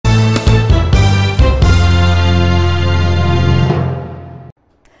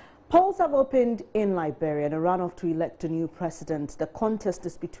polls have opened in Liberia in a runoff to elect a new president. The contest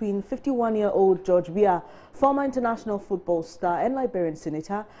is between 51-year-old George Weah, former international football star and Liberian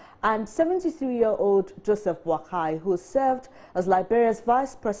senator, and 73-year-old Joseph Boaki, who served as Liberia's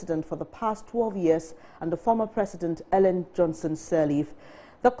vice president for the past 12 years under former President Ellen Johnson Sirleaf.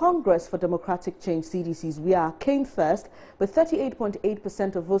 The Congress for Democratic Change (CDC's) Weah came first with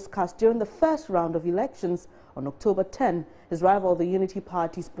 38.8% of votes cast during the first round of elections on October 10. His rival, the Unity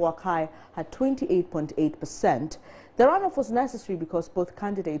Party's Boaki, had 28.8%. The runoff was necessary because both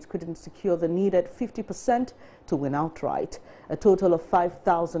candidates couldn't secure the needed 50% to win outright. A total of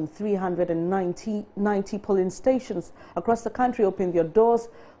 5,390 polling stations across the country opened their doors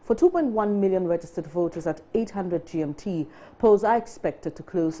for 2.1 million registered voters at 800 GMT. Polls are expected to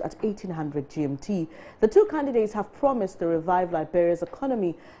close at 1800 GMT. The two candidates have promised to revive Liberia's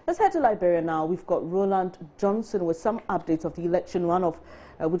economy. Let's head to Liberia now. We've got Roland Johnson with some updates of the election runoff,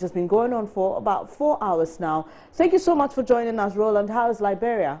 which has been going on for about 4 hours now. Thank you so much for joining us, Roland. How is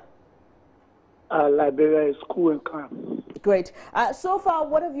Liberia? Liberia is cool and calm. Great. So far,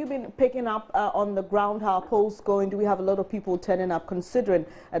 what have you been picking up on the ground? How are polls going? Do we have a lot of people turning up, considering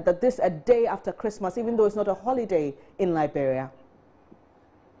that this a day after Christmas, even though it's not a holiday in Liberia?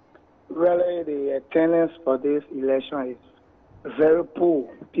 Really, the attendance for this election is very poor.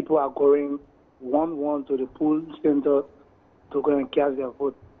 People are going one to the poll center to go and cast their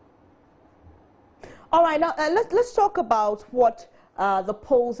vote. All right, now let's talk about what the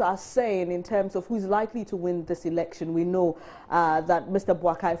polls are saying in terms of who's likely to win this election. We know that Mr.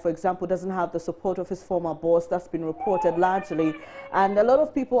 Boaki, for example, doesn't have the support of his former boss. That's been reported largely. And a lot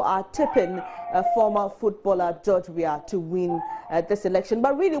of people are tipping former footballer George Weah to win this election.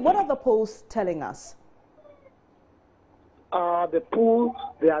 But really, what are the polls telling us? The polls,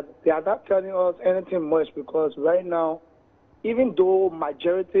 they are not telling us anything much, because right now, even though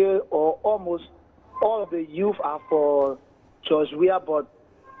majority or almost all of the youth are for George Weah, but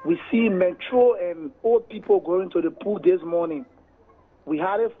we see metro and old people going to the pool this morning. We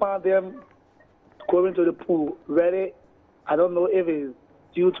hardly found them going to the pool. Really, I don't know if it's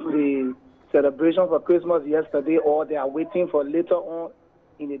due to the celebration for Christmas yesterday or they are waiting for later on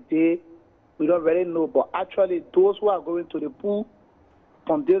in the day. We don't really know. But actually, those who are going to the pool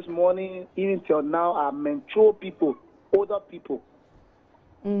from this morning even till now are metro people, older people.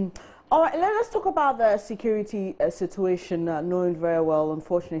 All right, let's talk about the security situation, knowing very well,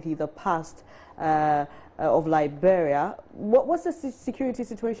 unfortunately, the past of Liberia. What's the security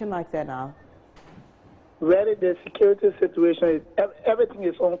situation like there now? Really, the security situation is everything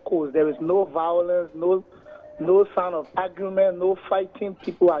is on course. There is no violence, no sign of argument, no fighting.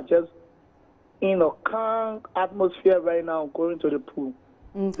 People are just in a calm atmosphere right now, going to the pool.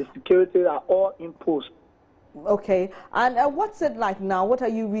 The security are all imposed. Okay, and what's it like now? What are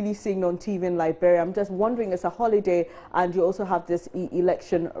you really seeing on TV in Liberia? I'm just wondering, it's a holiday and you also have this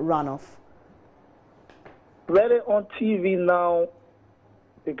election runoff. Really, on TV now,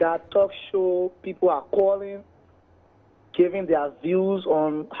 they got talk show, people are calling, giving their views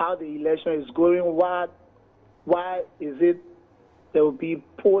on how the election is going, why is it there will be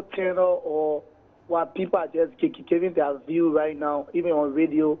poor tenor, or why people are just giving their view right now, even on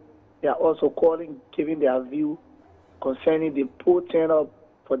radio. They are also calling, giving their view concerning the poor turnout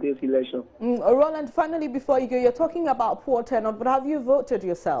for this election. Roland, finally, before you go, you're talking about poor turnout, but have you voted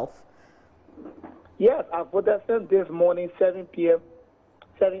yourself? Yes, I voted since this morning, 7 a.m.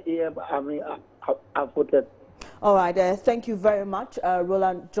 I voted. All right, thank you very much.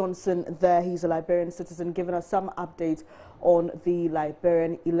 Roland Johnson there, he's a Liberian citizen, giving us some updates on the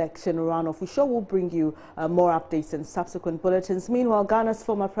Liberian election runoff. We sure will bring you more updates in subsequent bulletins. Meanwhile, Ghana's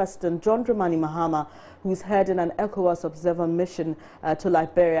former president, John Dramani Mahama, who's heading an ECOWAS observer mission to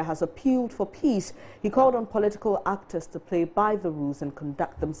Liberia, has appealed for peace. He called on political actors to play by the rules and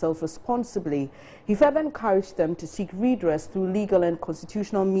conduct themselves responsibly. He further encouraged them to seek redress through legal and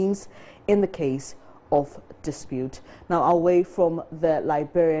constitutional means in the case of dispute. Now, away from the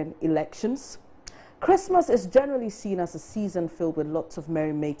Liberian elections, Christmas is generally seen as a season filled with lots of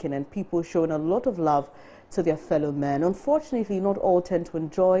merrymaking and people showing a lot of love to their fellow men. Unfortunately, not all tend to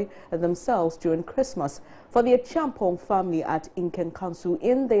enjoy themselves during Christmas. For the Champong family at Inken Council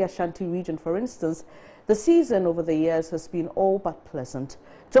in the Ashanti region, for instance, the season over the years has been all but pleasant.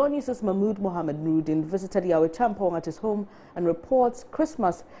 John News' Mahmoud Mohammed Nuruddin visited Yahweh Champong at his home and reports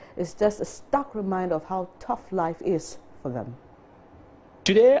Christmas is just a stark reminder of how tough life is for them.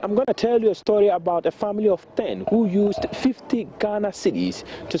 Today, I'm going to tell you a story about a family of 10 who used 50 Ghana cedis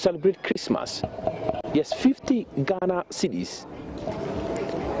to celebrate Christmas. Yes, 50 Ghana cedis.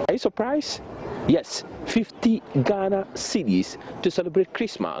 Are you surprised? Yes, 50 Ghana cedis to celebrate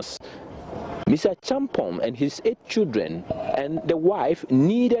Christmas. Mr. Champon and his 8 children and the wife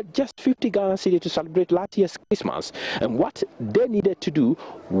needed just 50 Ghana cedis to celebrate last year's Christmas. And what they needed to do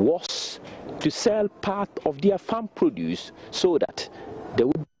was to sell part of their farm produce so that they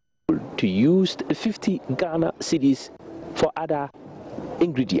would be able to use the 50 Ghana cedis for other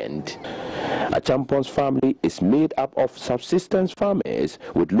ingredients. A Champon's family is made up of subsistence farmers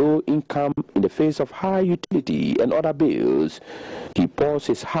with low income in the face of high utility and other bills. He pours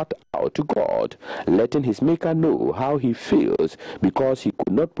his heart out to God, letting his maker know how he feels because he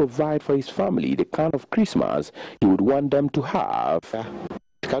could not provide for his family the kind of Christmas he would want them to have.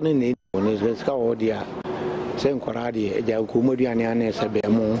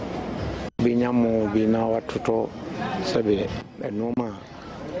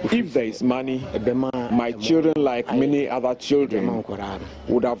 If there is money, my children, like many other children,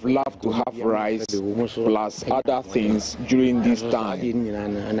 would have loved to have rice plus other things during this time.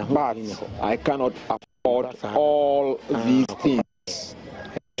 But I cannot afford all these things.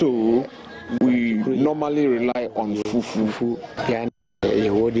 So we normally rely on fufu.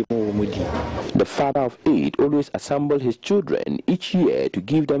 The father of 8 always assembled his children each year to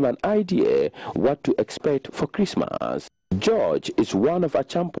give them an idea what to expect for Christmas. George is one of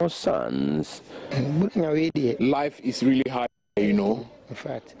Achampon's sons. Life is really hard, you know. In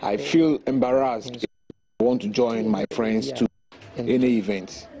fact, I feel embarrassed if I want to join my friends to any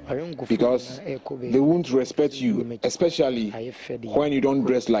event because they won't respect you, especially when you don't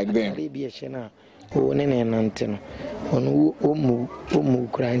dress like them. I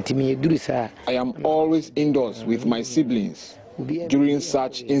am always indoors with my siblings during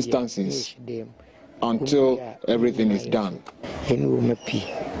such instances until everything is done.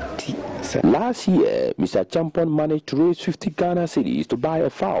 Last year, Mr. Champon managed to raise 50 Ghana cedis to buy a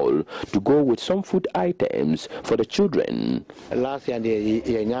fowl to go with some food items for the children. Last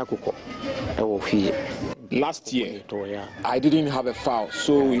year, I didn't have a fowl,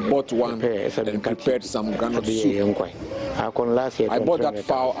 so we bought one and prepared some granite soup. I bought that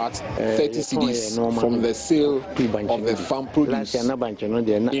fowl at 30 cedis from the sale of the farm produce.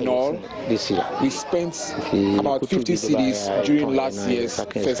 In all, we spent about 50 cedis during last year's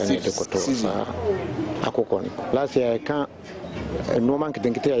festive season. Last year, I can't. No man can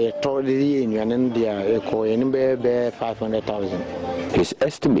think that 500,000. His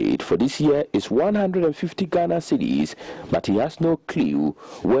estimate for this year is 150 Ghana cedis, but he has no clue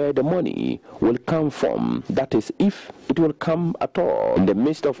where the money will come from. That is, if it will come at all. In the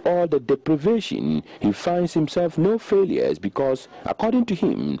midst of all the deprivation, he finds himself no failures because, according to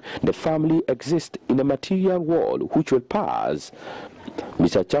him, the family exists in a material world which will pass.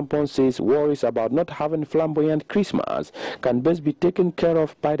 Mr. Champon says worries about not having flamboyant Christmas can best be taken care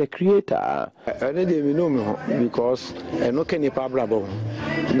of by the Creator. Because no can you problem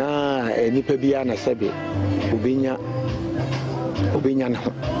na nipa bia na sebe obinya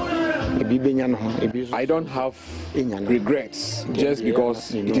I don't have regrets just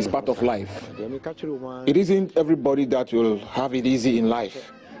because it is part of life. It isn't everybody that will have it easy in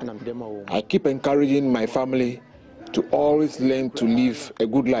life. I keep encouraging my family to always learn to live a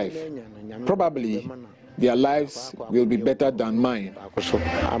good life. Probably their lives will be better than mine. The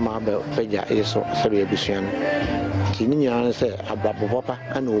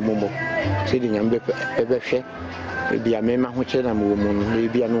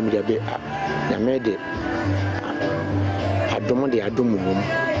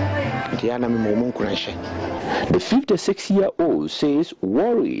 56-year-old says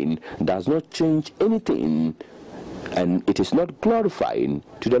worrying does not change anything, and it is not glorifying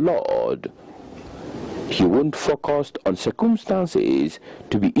to the Lord. He won't focus on circumstances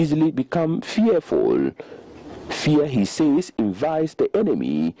to be easily become fearful. Fear, he says, invites the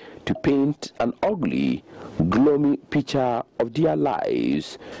enemy to paint an ugly, gloomy picture of their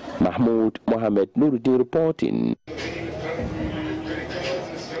lives. Mahmoud Mohammed Nuruddin reporting.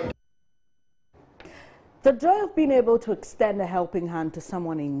 The joy of being able to extend a helping hand to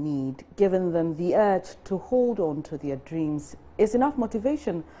someone in need, giving them the urge to hold on to their dreams, is enough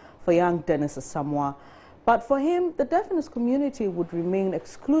motivation for young Dennis Asamoah. But for him, the deaf in his community would remain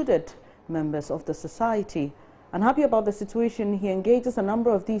excluded members of the society. Unhappy about the situation, he engages a number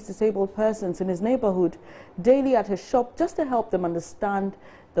of these disabled persons in his neighborhood daily at his shop just to help them understand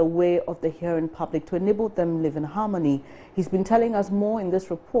the way of the hearing public to enable them live in harmony. He's been telling us more in this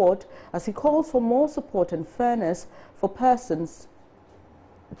report as he calls for more support and fairness for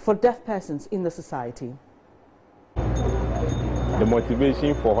deaf persons in the society. The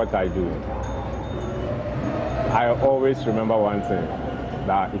motivation for what I do, I always remember one thing,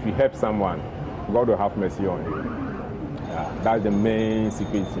 that if you help someone, God will have mercy on you. That's the main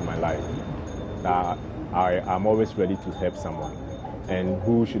secret in my life. That I'm always ready to help someone. And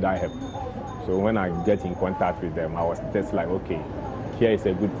who should I help? So when I get in contact with them, I was just like, okay, here is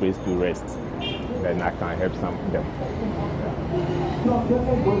a good place to rest. Then I can help some of them.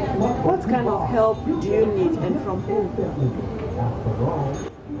 What kind of help do you need and from whom?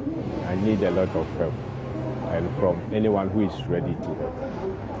 I need a lot of help, and from anyone who is ready to help.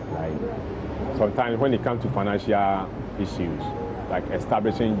 Like sometimes when it comes to financial issues, like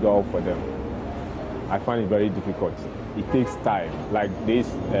establishing job for them, I find it very difficult. It takes time. Like this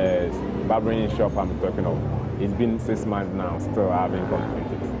barbering shop I'm talking of, it's been 6 months now, still I haven't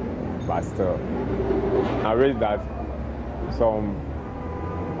completed. But still, I read that some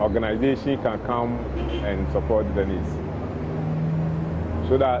organization can come and support Dennis,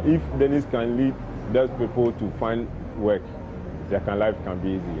 so that if Dennis can lead those people to find work, their life can be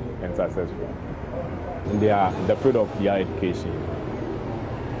easy and successful. And they are the fruit of their education.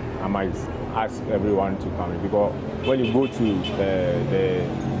 I might ask everyone to come in, because when you go to the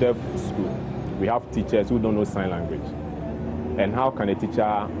deaf school, we have teachers who don't know sign language. And how can a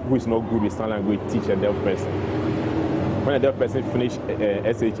teacher who is not good with sign language teach a deaf person? When a deaf person finishes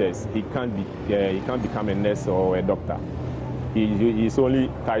SHS, he can't become a nurse or a doctor. He is only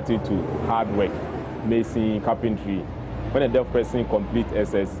titled to hard work, mason, carpentry. When a deaf person completes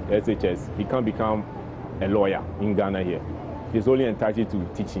SHS, he can't become a lawyer in Ghana here. He's only entitled to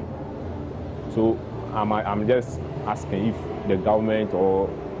teaching. So I'm just asking if the government or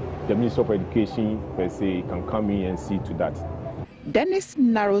the Ministry of Education per se can come in and see to that. Dennis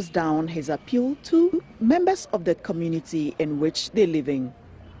narrows down his appeal to members of the community in which they live in.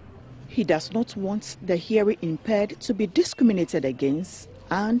 He does not want the hearing impaired to be discriminated against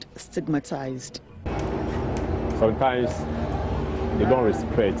and stigmatized. Sometimes they don't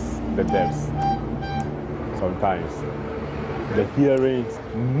respect the deafs. Sometimes the hearing,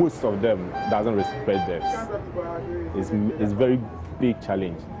 most of them doesn't respect deafs. It's very big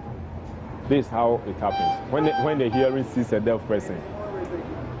challenge. This is how it happens. When the hearing sees a deaf person,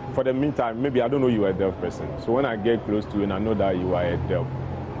 for the meantime, maybe I don't know you are a deaf person. So when I get close to you and I know that you are a deaf,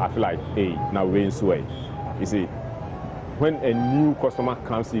 I feel like, hey, now we're in sway. You see, when a new customer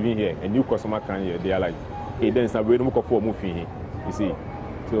comes even here, a new customer comes here, they are like, hey, then it's not really looking for a movie here. You see,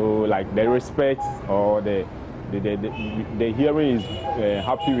 so like the respect or the hearing is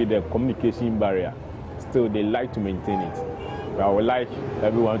happy with the communication barrier. Still, they like to maintain it. But I would like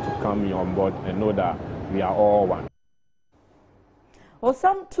everyone to come on board and know that we are all one. Well,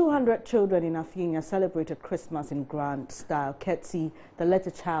 some 200 children in Afienya celebrated Christmas in grand style, courtesy the Let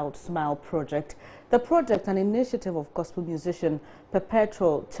a Child Smile project. The project, an initiative of gospel musician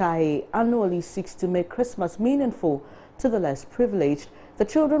Perpetual Chahe, annually seeks to make Christmas meaningful to the less privileged. The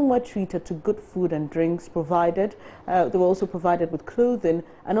children were treated to good food and drinks provided. They were also provided with clothing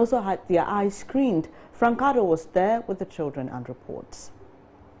and also had their eyes screened. Francado was there with the children and reports.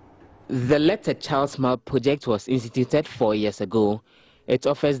 The Let a Child Smile project was instituted 4 years ago. It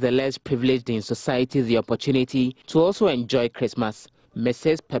offers the less privileged in society the opportunity to also enjoy Christmas.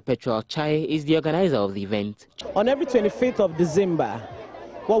 Mrs. Perpetual Chahe is the organizer of the event. On every 25th of December,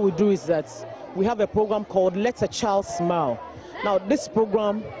 what we do is that we have a program called Let a Child Smile. Now, this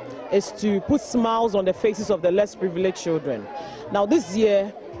program is to put smiles on the faces of the less privileged children. Now, this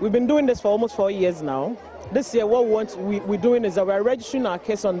year, we've been doing this for almost 4 years now. This year, what we're doing is that we're registering our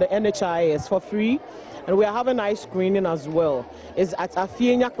kids on the NHIS for free, and we are having eye screening as well. It's at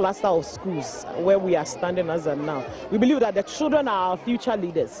Afienya cluster of schools where we are standing as of now. We believe that the children are our future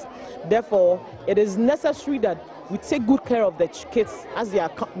leaders. Therefore, it is necessary that we take good care of the kids as they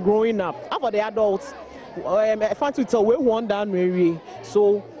are growing up. How about the adults? I find it we want down really.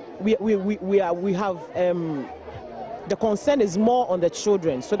 So we have the concern is more on the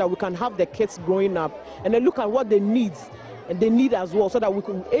children, so that we can have the kids growing up and then look at what they need. And they need as well, so that we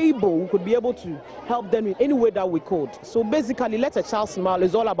could be able to help them in any way that we could. So basically, Let a Child Smile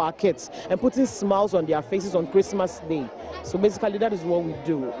is all about kids and putting smiles on their faces on Christmas Day. So basically, that is what we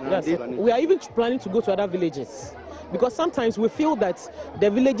do. Yes. We are even planning to go to other villages, because sometimes we feel that the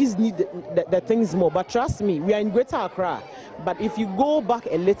villages need the things more. But trust me, we are in Greater Accra. But if you go back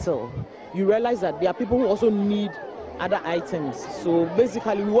a little, you realize that there are people who also need other items. So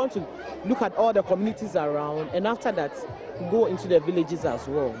basically, we want to look at all the communities around, and after that, go into the villages as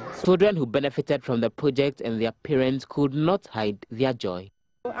well. Children who benefited from the project and their parents could not hide their joy.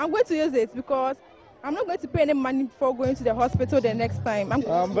 I'm going to use it because I'm not going to pay any money before going to the hospital the next time.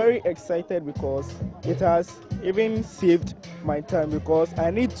 I'm very excited because it has even saved my time, because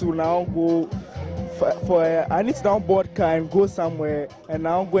I need to now go I need to down board car and go somewhere, and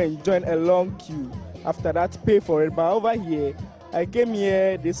now go and join a long queue. After that, pay for it. But over here, I came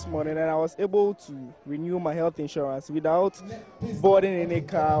here this morning and I was able to renew my health insurance without boarding any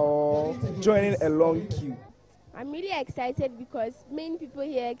car or joining a long queue. I'm really excited because many people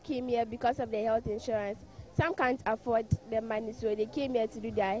here came here because of their health insurance. Some can't afford the money, so they came here to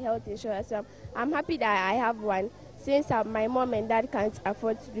do their health insurance. So I'm happy that I have one, since my mom and dad can't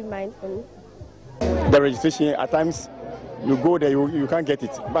afford to do mine for me. The registration, at times, you go there, you can't get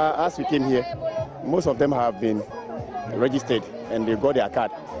it. But as we came here, most of them have been registered and they got their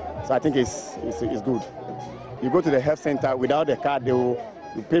card. So I think it's good. You go to the health center without the card, you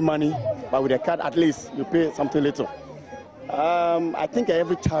pay money, but with the card at least you pay something little. I think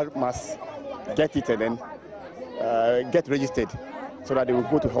every child must get it and then get registered so that they will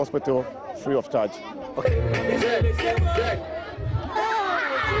go to hospital free of charge. Okay.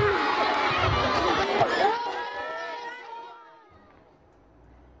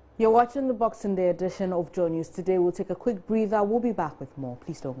 You're watching the Boxing Day edition of Joy News. Today we'll take a quick breather. We'll be back with more.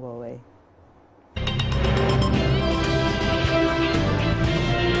 Please don't go away.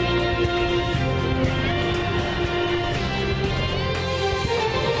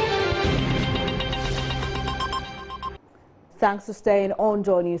 Thanks for staying on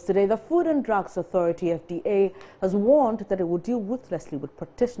Joy News today. The Food and Drugs Authority, FDA, has warned that it will deal ruthlessly with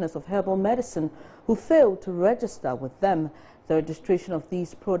practitioners of herbal medicine who fail to register with them. The registration of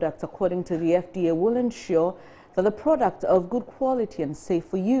these products, according to the FDA, will ensure that the products are of good quality and safe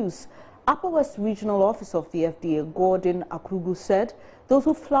for use. Upper West Regional Office of the FDA, Gordon Akrugu, said those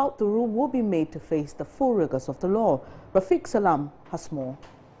who flout the rule will be made to face the full rigors of the law. Rafiq Salam has more.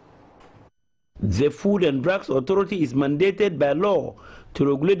 The Food and Drugs Authority is mandated by law to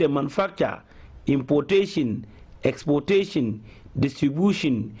regulate the manufacture, importation, exportation,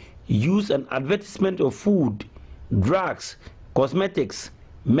 distribution, use and advertisement of food, drugs, cosmetics,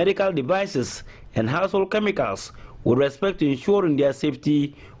 medical devices, and household chemicals with respect to ensuring their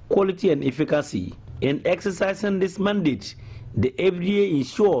safety, quality, and efficacy. In exercising this mandate, the FDA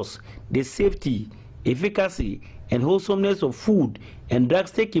ensures the safety, efficacy, and wholesomeness of food and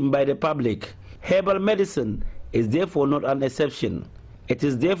drugs taken by the public. Herbal medicine is therefore not an exception. It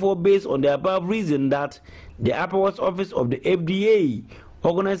is therefore based on the above reason that the Upper West Office of the FDA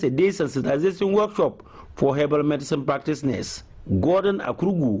organized a day sensitization workshop for herbal medicine practitioners. Gordon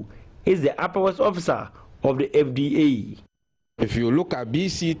Akrugu is the Upper West officer of the FDA. If you look at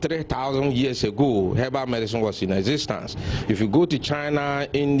BC 3,000 years ago, herbal medicine was in existence. If you go to China,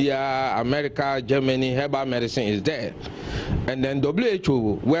 India, America, Germany, herbal medicine is there. And then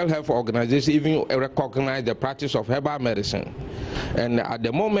WHO, World Health Organization, even recognize the practice of herbal medicine. And at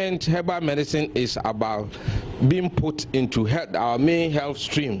the moment, herbal medicine is about being put into our main health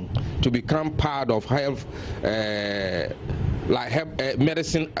stream to become part of health,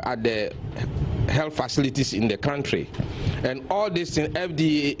 medicine at the health facilities in the country. And all this in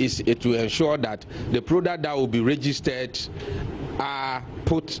FDA is to ensure that the product that will be registered are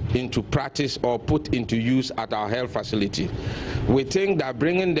put into practice or put into use at our health facility. We think that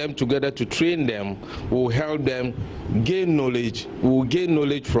bringing them together to train them will help them gain knowledge, we will gain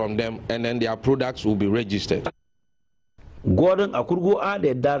knowledge from them, and then their products will be registered. Gordon Akrugu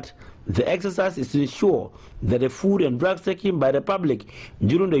added that the exercise is to ensure that the food and drugs taken by the public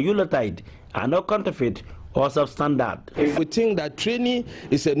during the Yuletide are not counterfeit or substandard. We think that training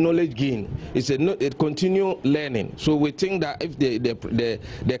is a knowledge gain, it's a continual learning. So we think that if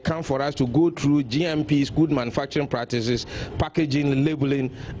they come for us to go through GMPs, good manufacturing practices, packaging,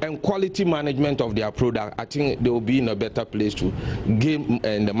 labeling, and quality management of their product, I think they will be in a better place to gain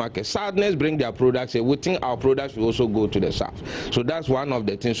in the market. Sadness bring their products, we think our products will also go to the south. So that's one of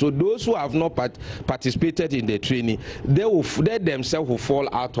the things. So those who have not participated in the training, they themselves will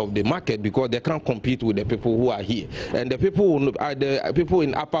fall out of the market because they can't compete with the people who are here, and the people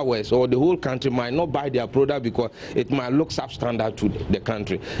in Upper West or the whole country might not buy their product because it might look substandard to the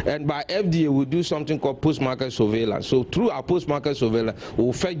country. And by FDA, we do something called post-market surveillance. So through our post-market surveillance,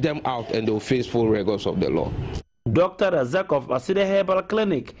 we'll fetch them out and they'll face full rigors of the law. Dr. Razak of Asida Herbal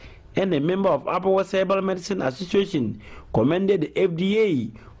Clinic and a member of Upper West Herbal Medicine Association commended the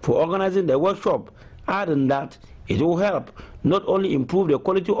FDA for organizing the workshop, adding that it will help not only improve the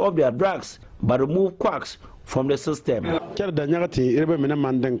quality of their drugs, but remove quacks from the system.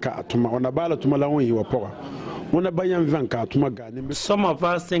 Some of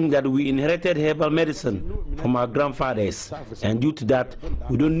us think that we inherited herbal medicine from our grandfathers, and due to that,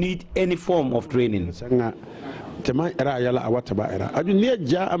 we don't need any form of training.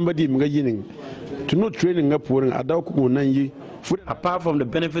 Apart from the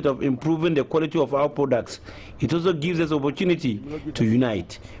benefit of improving the quality of our products, it also gives us opportunity to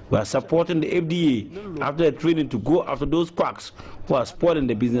unite. We are supporting the FDA after the training to go after those quacks who are spoiling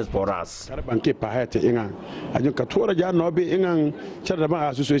the business for us. Reporting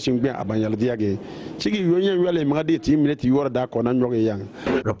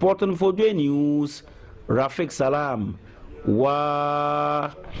for J News, Rafik Salam.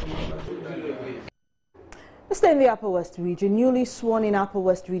 Weah. Stay in the Upper West Region. Newly sworn in Upper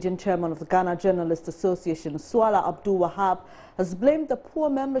West Region Chairman of the Ghana Journalists Association, Swala Abdul Wahab, has blamed the poor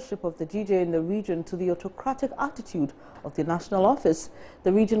membership of the GJ in the region to the autocratic attitude of the national office.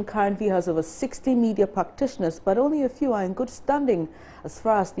 The region currently has over 60 media practitioners, but only a few are in good standing as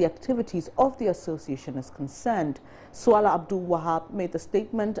far as the activities of the association is concerned. Swala Abdul Wahab made the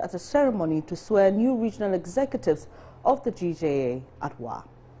statement at a ceremony to swear new regional executives of the GJA at Weah.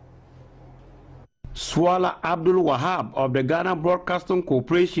 Swala Abdul Wahab of the Ghana Broadcasting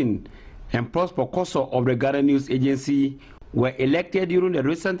Corporation and Prosper Kosso of the Ghana News Agency were elected during the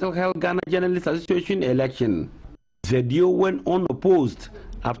recently held Ghana Journalists Association election. The duo went unopposed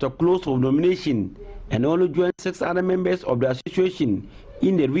after close of nomination and only joined 6 other members of the association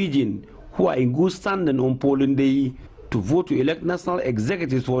in the region who are in good standing on polling day to vote to elect national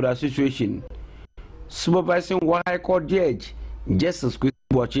executives for the association. Supervising Weah High Court Judge Justice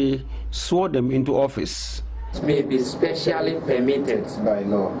Boaki swore them into office. May be specially permitted by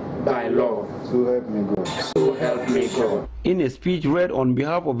law. By law. So help me God. So help me God. In a speech read on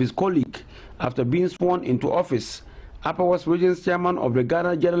behalf of his colleague after being sworn into office, Upper West Region's chairman of the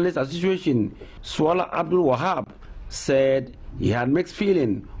Ghana Journalists Association, Swala Abdul Wahab, said he had mixed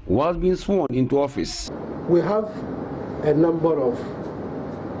feeling whilst being sworn into office. We have a number of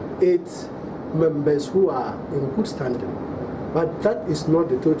 8 members who are in good standing. But that is not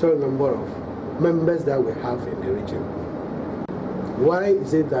the total number of members that we have in the region. Why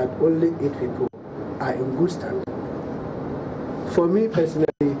is it that only 8 people are in good standing? For me personally,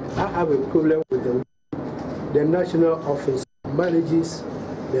 I have a problem with the national office manages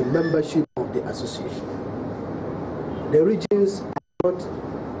the membership of the association. The regions are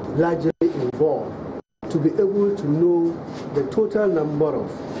not largely involved to be able to know the total number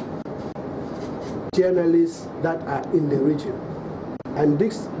of journalists that are in the region. And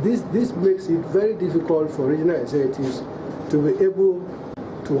this makes it very difficult for regional executives to be able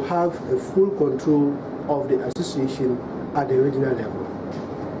to have a full control of the association at the regional level.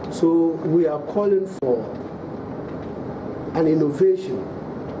 So we are calling for an innovation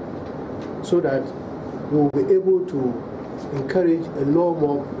so that we will be able to encourage a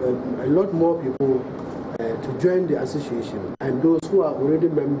lot more people to join the association, and those who are already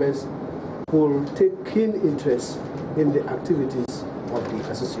members will take keen interest in the activities of the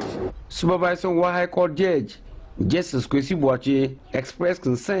association. Supervising Weah High Court Judge Justice Boaki expressed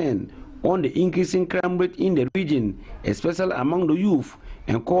concern on the increasing crime rate in the region, especially among the youth,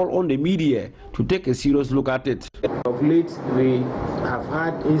 and called on the media to take a serious look at it. Of late, we have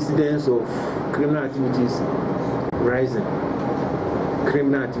had incidents of criminal activities rising.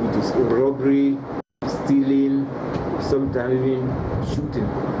 Criminal activities, robbery, stealing, sometimes even shooting.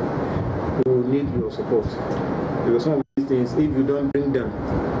 We need your support. Because some of these things, if you don't bring them,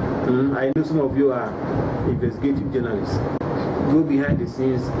 I know some of you are investigative journalists. Go behind the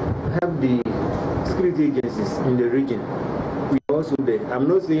scenes, help the security agencies in the region. We also there. I'm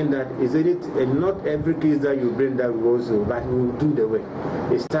not saying that not every case that you bring that we also, but we will do the way.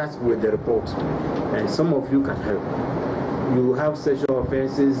 It starts with the report, and some of you can help. You have sexual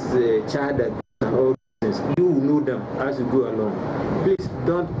offenses, child abuse, and all things. You will know them as you go along. Please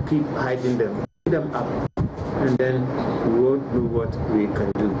don't keep hiding them. Put them up, and then we won't know what we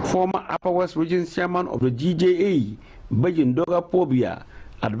can do. Former Upper West Region Chairman of the GJA, Bejindoga Pobia,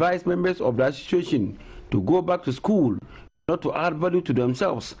 advised members of the association to go back to school, not to add value to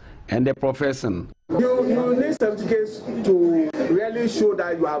themselves and their profession. You need certificates to really show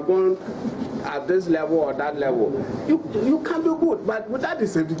that you are going at this level or that level. You can do good, but without the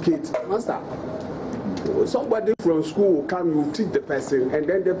certificate, master, somebody from school will come, you teach the person, and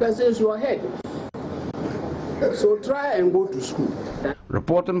then the person is your head. So try and go to school.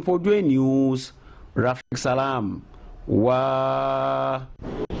 Reporting for J News, Rafik Salam. Weah.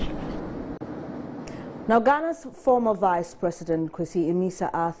 Now, Ghana's former Vice President Kwesi Emisa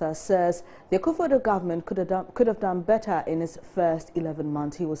Arthur says the Akufo-Addo government could have done better in its first 11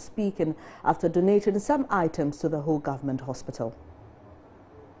 months. He was speaking after donating some items to the whole government hospital.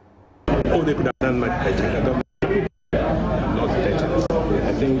 Oh, they could have done much better. Not better.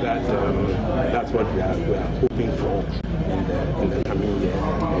 I think that that's what we are hoping for in the coming year.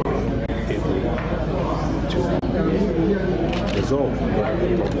 Able to resolve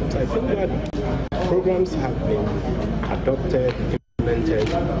the problems. I think that programs have been adopted, implemented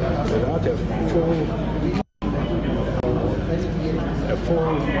without a full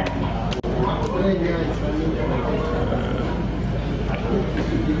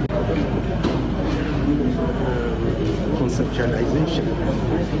conceptualization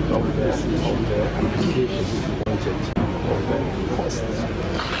of the application wanted, of the costs.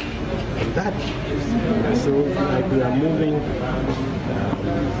 And that is, so like we are moving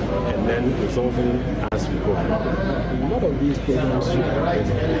and then resolving as we go. A lot of these programs should have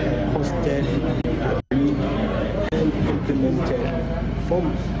been costed, agreed, and implemented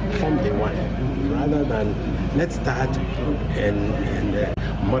from day one, rather than let's start and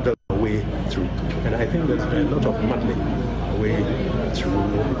muddle our way through. And I think there's a lot of muddling our way through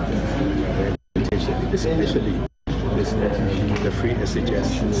the implementation, especially the free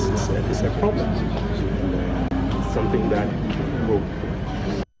SHS is a problem. And, something that will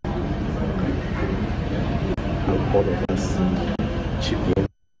help all of us chip in.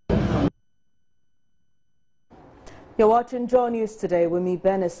 You're watching Joy News today with me,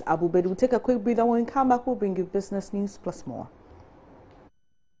 Benis Abubedu. We'll take a quick breather. When we come back, we'll bring you business news plus more.